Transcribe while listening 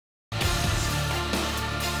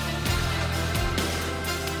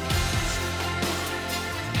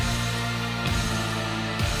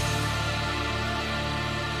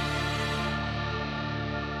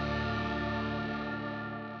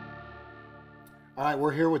All right,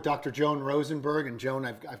 we're here with Dr. Joan Rosenberg. And Joan,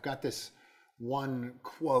 I've got this one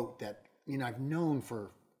quote that, I've known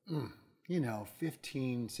for,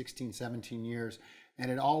 15, 16, 17 years.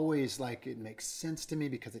 And it always, it makes sense to me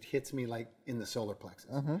because it hits me like in the solar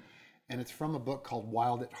plexus. Mm-hmm. And it's from a book called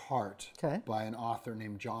Wild at Heart by an author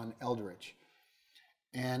named John Eldredge.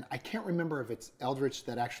 And I can't remember if it's Eldredge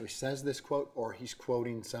that actually says this quote or he's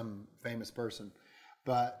quoting some famous person.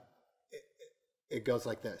 But it goes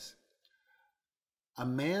like this. A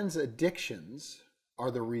man's addictions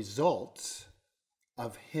are the results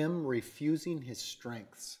of him refusing his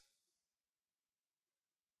strengths.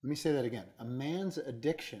 Let me say that again. A man's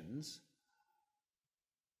addictions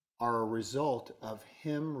are a result of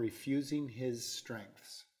him refusing his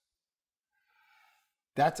strengths.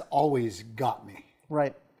 That's always got me.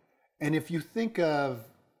 Right. And if you think of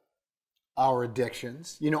our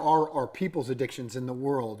addictions, our people's addictions in the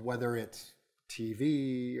world, whether it's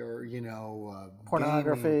TV or,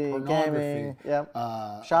 pornography, gaming,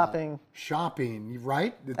 shopping,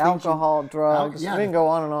 right? Alcohol, drugs, we can go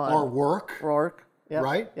on and on. Or work, yep.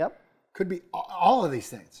 right? Yep. Could be all of these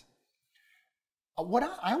things. What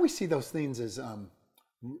I always see those things as,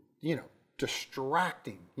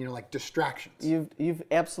 distracting, like distractions. You've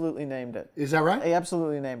absolutely named it. Is that right? I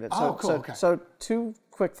absolutely named it. Oh, cool. Okay. So two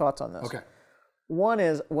quick thoughts on this. Okay. One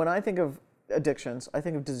is, when I think of addictions, I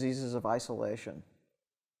think of diseases of isolation.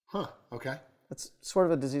 Huh, okay. It's sort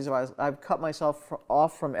of a disease of isolation. I've cut myself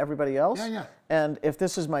off from everybody else. Yeah. And if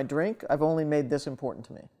this is my drink, I've only made this important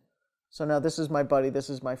to me. So now this is my buddy, this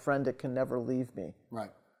is my friend, it can never leave me.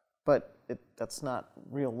 Right. But that's not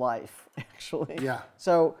real life, actually. Yeah.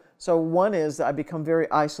 So one is that I become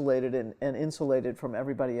very isolated and insulated from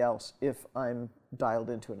everybody else if I'm dialed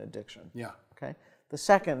into an addiction. Yeah. Okay. The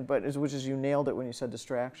second, which is you nailed it when you said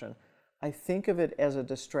distraction, I think of it as a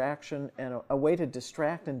distraction and a way to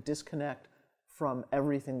distract and disconnect from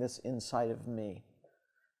everything that's inside of me.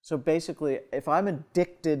 So basically, if I'm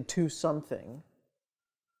addicted to something,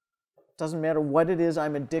 doesn't matter what it is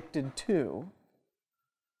I'm addicted to,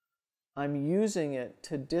 I'm using it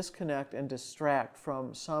to disconnect and distract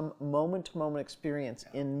from some moment-to-moment experience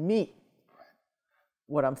in me.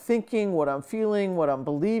 What I'm thinking, what I'm feeling, what I'm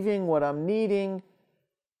believing, what I'm needing,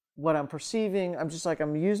 what I'm perceiving. I'm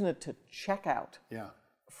using it to check out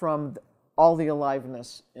from all the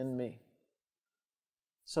aliveness in me.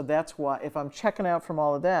 So that's why, if I'm checking out from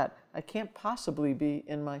all of that, I can't possibly be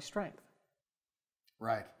in my strength.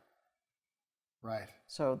 Right. Right.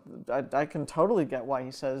 So I can totally get why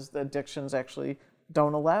he says the addictions actually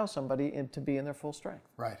don't allow somebody to be in their full strength.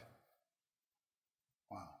 Right.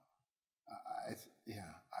 Wow.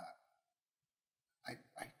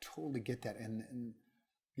 I totally get that. And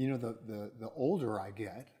the older I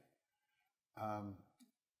get, and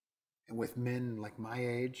with men like my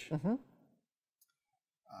age, mm-hmm.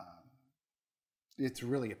 It's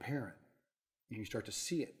really apparent. You start to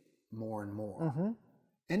see it more and more. Mm-hmm.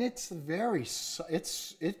 And it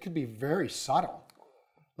could be very subtle.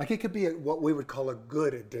 Like it could be what we would call a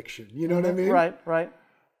good addiction. You know what I mean? Right.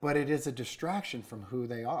 But it is a distraction from who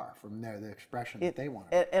they are, from the expression that they want.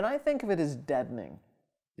 And I think of it as deadening.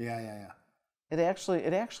 Yeah. It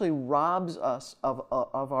actually robs us of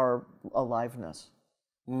our aliveness.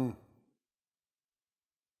 Mm.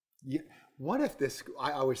 Yeah. What if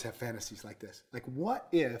I always have fantasies like this. Like, what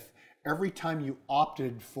if every time you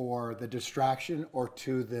opted for the distraction or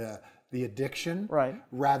to the addiction,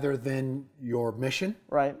 rather than your mission?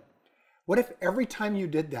 Right. What if every time you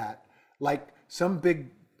did that, like some big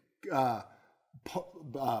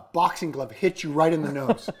boxing glove hit you right in the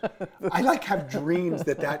nose? I have dreams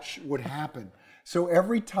that would happen. So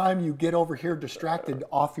every time you get over here distracted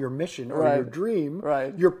off your mission or your dream,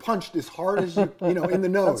 you're punched as hard as you in the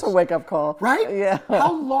nose. That's a wake-up call. Right? Yeah.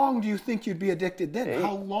 How long do you think you'd be addicted then?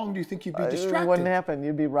 How long do you think you'd be distracted? It wouldn't happen.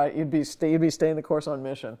 You'd be right. You'd be staying the course on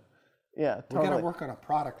mission. Yeah, totally. We got to work on a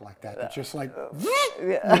product like that. It's just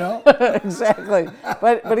Exactly.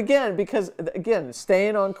 But again,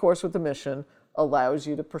 staying on course with the mission allows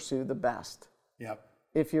you to pursue the best. Yep.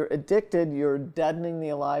 If you're addicted, you're deadening the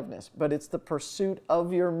aliveness, but it's the pursuit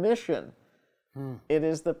of your mission. It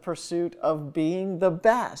is the pursuit of being the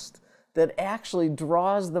best that actually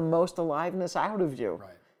draws the most aliveness out of you. Right.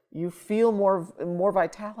 You feel more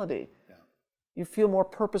vitality. Yeah. You feel more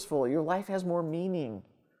purposeful. Your life has more meaning.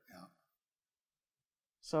 Yeah.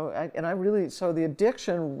 So the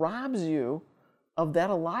addiction robs you of that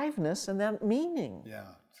aliveness and that meaning. Yeah,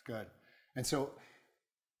 it's good. And so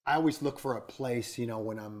I always look for a place,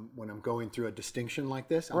 when I'm going through a distinction like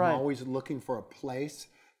this, I'm always looking for a place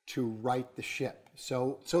to right the ship,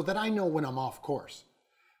 so that I know when I'm off course.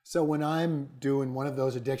 So when I'm doing one of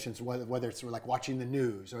those addictions, whether it's like watching the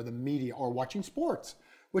news or the media or watching sports,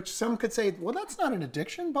 which some could say, well, that's not an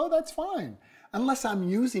addiction, Bo, that's fine, unless I'm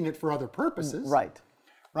using it for other purposes. Right.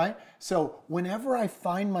 Right? So whenever I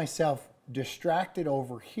find myself distracted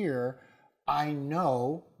over here, I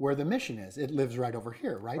know where the mission is. It lives right over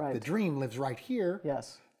here, right? The dream lives right here.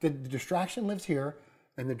 Yes. The distraction lives here,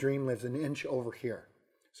 and the dream lives an inch over here.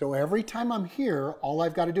 So every time I'm here, all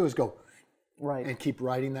I've got to do is go and keep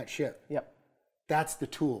riding that ship. Yep. That's the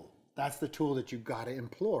tool. That's the tool that you've got to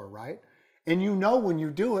employ, right? And you know when you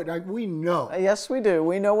do it, like we know. Yes, we do.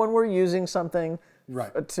 We know when we're using something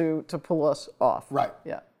to pull us off. Right.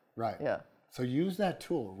 Yeah. Right. Yeah. So use that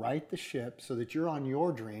tool. Right the ship so that you're on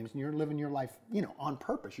your dreams and you're living your life, on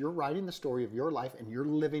purpose. You're writing the story of your life and you're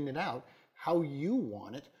living it out how you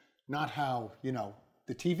want it, not how,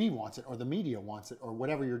 the TV wants it or the media wants it or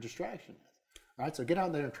whatever your distraction is. All right, so get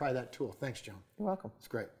out there and try that tool. Thanks, Joan. You're welcome. It's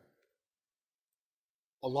great.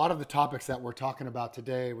 A lot of the topics that we're talking about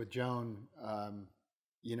today with Joan,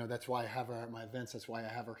 that's why I have her at my events. That's why I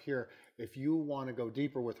have her here. If you want to go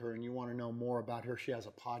deeper with her and you want to know more about her, she has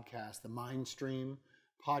a podcast, the Mindstream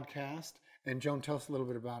podcast. And Joan, tell us a little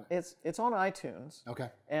bit about it. It's on iTunes. Okay.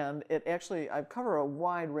 And I cover a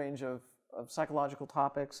wide range of psychological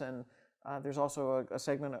topics, and there's also a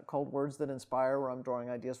segment called Words That Inspire where I'm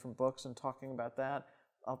drawing ideas from books and talking about that.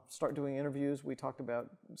 I'll start doing interviews. We talked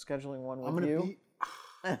about scheduling one with you.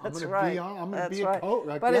 That's right. I'm going to be a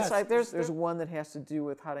coach. But it's like there's one that has to do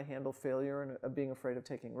with how to handle failure and being afraid of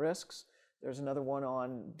taking risks. There's another one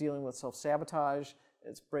on dealing with self-sabotage.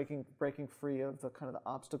 It's breaking free of the kind of the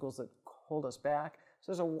obstacles that hold us back.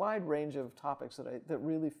 So there's a wide range of topics that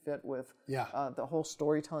really fit with the whole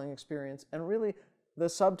storytelling experience. And really, the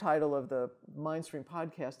subtitle of the Mindstream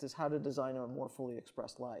podcast is How to Design a More Fully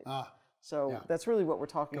Expressed Life. That's really what we're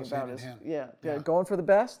talking about. Going for the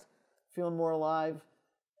best, feeling more alive,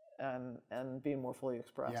 and being more fully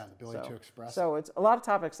expressed. Yeah, the ability to express. So it's a lot of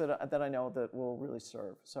topics that I know that will really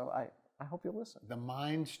serve. So I hope you'll listen. The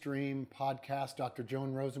Mindstream podcast, Dr.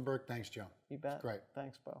 Joan Rosenberg. Thanks, Joan. You bet. It's great.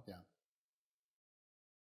 Thanks, Bo. Yeah.